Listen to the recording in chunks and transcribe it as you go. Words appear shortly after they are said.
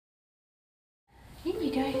Here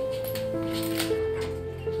you go.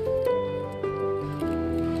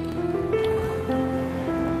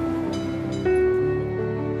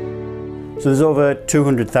 So there's over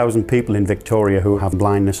 200,000 people in Victoria who have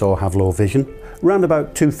blindness or have low vision. Around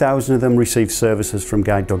about 2,000 of them receive services from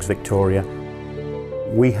Guide Dogs Victoria.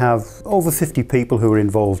 We have over 50 people who are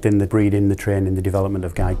involved in the breeding, the training, the development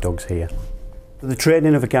of guide dogs here. The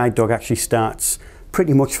training of a guide dog actually starts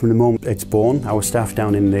pretty much from the moment it's born. Our staff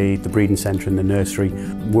down in the breeding centre and the nursery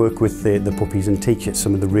work with the puppies and teach it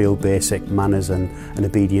some of the real basic manners and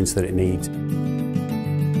obedience that it needs.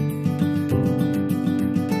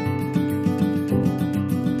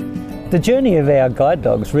 The journey of our guide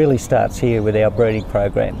dogs really starts here with our breeding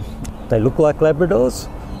program. They look like Labradors,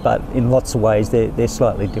 but in lots of ways they're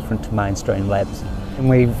slightly different to mainstream labs. And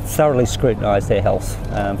we've thoroughly scrutinised their health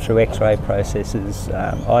through x-ray processes,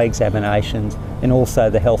 eye examinations, and also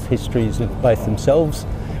the health histories of both themselves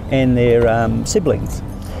and their siblings.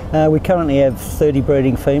 We currently have 30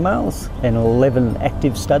 breeding females and 11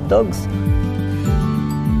 active stud dogs.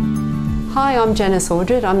 Hi, I'm Janice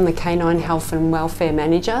Aldred. I'm the Canine Health and Welfare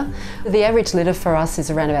Manager. The average litter for us is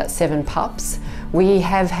around about 7 pups. We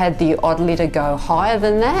have had the odd litter go higher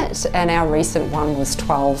than that, and our recent one was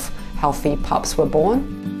 12 healthy pups were born.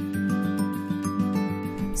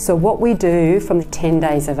 So what we do from 10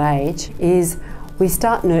 days of age is we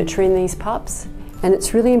start nurturing these pups, and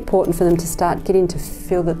it's really important for them to start getting to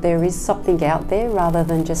feel that there is something out there rather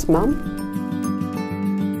than just mum.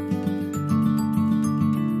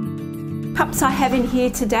 Pups I have in here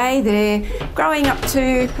today, they're growing up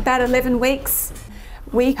to about 11 weeks.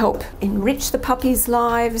 We help enrich the puppies'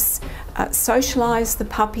 lives, socialise the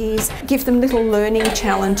puppies, give them little learning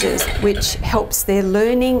challenges which helps their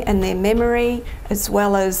learning and their memory, as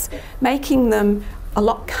well as making them a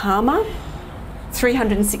lot calmer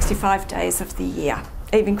 365 days of the year.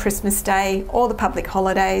 Even Christmas Day, all the public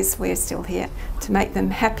holidays, we're still here to make them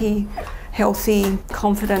happy, healthy,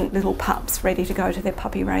 confident little pups ready to go to their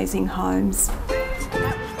puppy raising homes.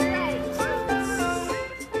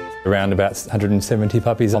 Around about 170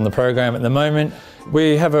 puppies on the program at the moment.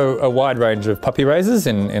 We have a wide range of puppy raisers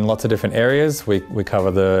in lots of different areas. We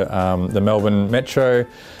cover the Melbourne metro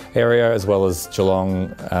area as well as Geelong,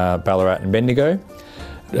 Ballarat and Bendigo.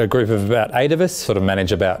 A group of about 8 of us sort of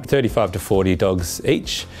manage about 35 to 40 dogs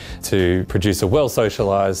each to produce a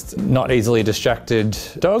well-socialised, not easily distracted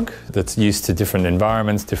dog that's used to different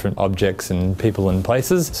environments, different objects and people and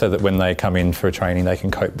places, so that when they come in for a training they can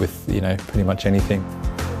cope with, you know, pretty much anything.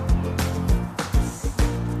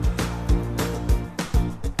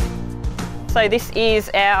 So this is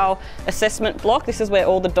our assessment block. This is where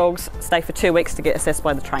all the dogs stay for 2 weeks to get assessed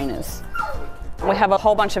by the trainers. We have a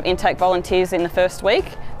whole bunch of intake volunteers in the first week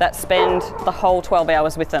that spend the whole 12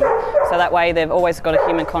 hours with them. So that way they've always got a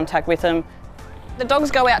human contact with them. The dogs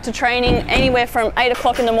go out to training anywhere from 8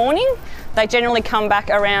 o'clock in the morning. They generally come back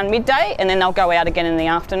around midday, and then they'll go out again in the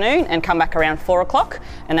afternoon and come back around 4 o'clock.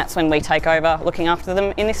 And that's when we take over looking after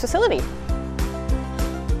them in this facility.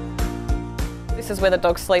 This is where the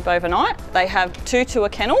dogs sleep overnight. They have 2 to a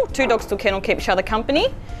kennel. 2 dogs to a kennel keep each other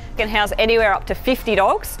company. Can house anywhere up to 50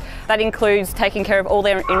 dogs. That includes taking care of all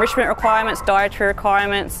their enrichment requirements, dietary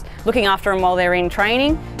requirements, looking after them while they're in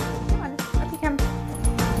training. Come on, up you come.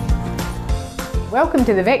 Welcome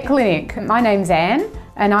to the vet clinic. My name's Anne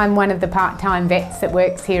and I'm one of the part-time vets that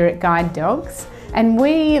works here at Guide Dogs. And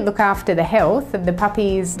we look after the health of the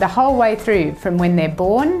puppies the whole way through, from when they're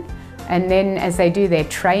born and then as they do their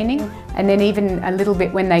training, and then even a little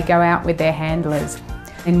bit when they go out with their handlers.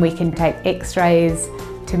 And we can take x-rays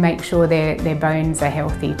to make sure their bones are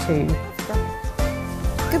healthy too.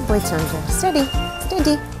 Good boy, Chandra. Steady,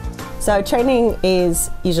 steady. So training is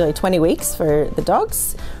usually 20 weeks for the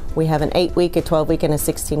dogs. We have an 8-week, a 12-week and a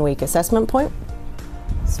 16-week assessment point.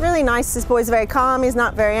 It's really nice. This boy's very calm. He's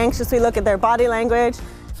not very anxious. We look at their body language.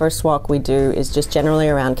 First walk we do is just generally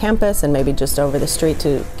around campus and maybe just over the street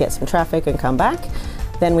to get some traffic and come back.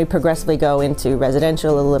 Then we progressively go into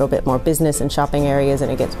residential, a little bit more business and shopping areas, and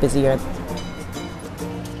it gets busier.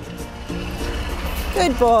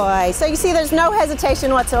 Good boy. So you see there's no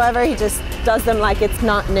hesitation whatsoever. He just does them like it's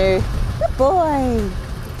not new. Good boy.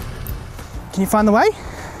 Can you find the way?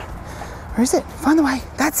 Where is it? Find the way.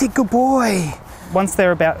 That's it, good boy. Once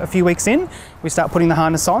they're about a few weeks in, we start putting the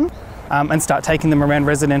harness on and start taking them around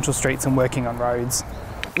residential streets and working on roads.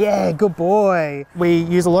 Yeah, good boy. We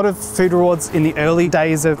use a lot of food rewards in the early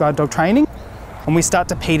days of guide dog training, and we start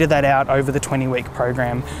to peter that out over the 20-week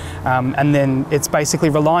program. And then it's basically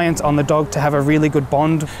reliant on the dog to have a really good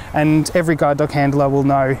bond, and every guide dog handler will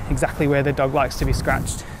know exactly where their dog likes to be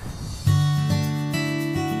scratched.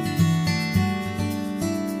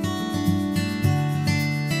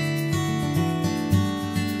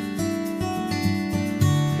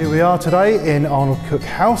 Here we are today in Arnold Cook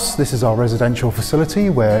House. This is our residential facility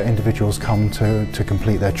where individuals come to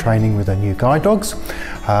complete their training with their new guide dogs.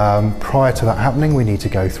 Prior to that happening, we need to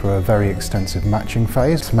go through a very extensive matching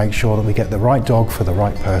phase to make sure that we get the right dog for the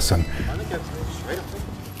right person.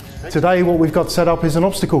 Today what we've got set up is an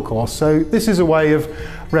obstacle course. So this is a way of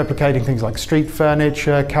replicating things like street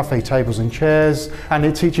furniture, cafe tables and chairs, and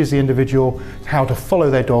it teaches the individual how to follow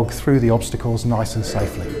their dog through the obstacles nice and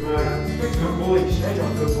safely.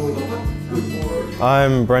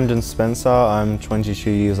 I'm Brendan Spencer, I'm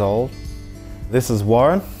 22 years old. This is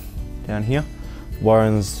Warren, down here.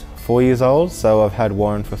 Warren's 4 years old, so I've had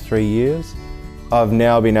Warren for 3 years. I've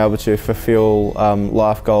now been able to fulfill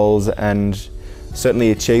life goals and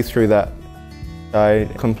certainly achieve through that. I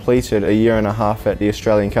completed a year and a half at the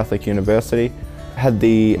Australian Catholic University, had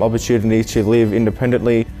the opportunity to live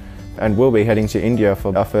independently, and will be heading to India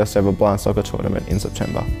for our first ever blind soccer tournament in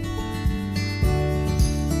September.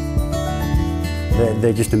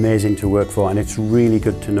 They're just amazing to work for, and it's really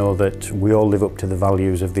good to know that we all live up to the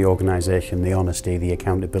values of the organisation, the honesty, the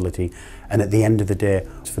accountability, and at the end of the day,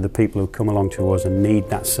 for the people who come along to us and need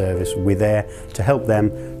that service, we're there to help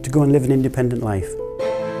them to go and live an independent life.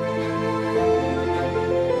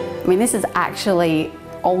 I mean, this has actually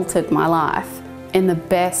altered my life in the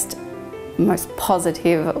best, most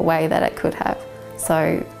positive way that it could have.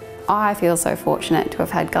 So I feel so fortunate to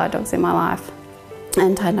have had guide dogs in my life,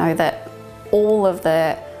 and I know that all of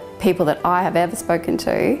the people that I have ever spoken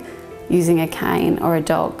to using a cane or a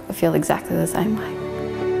dog feel exactly the same way.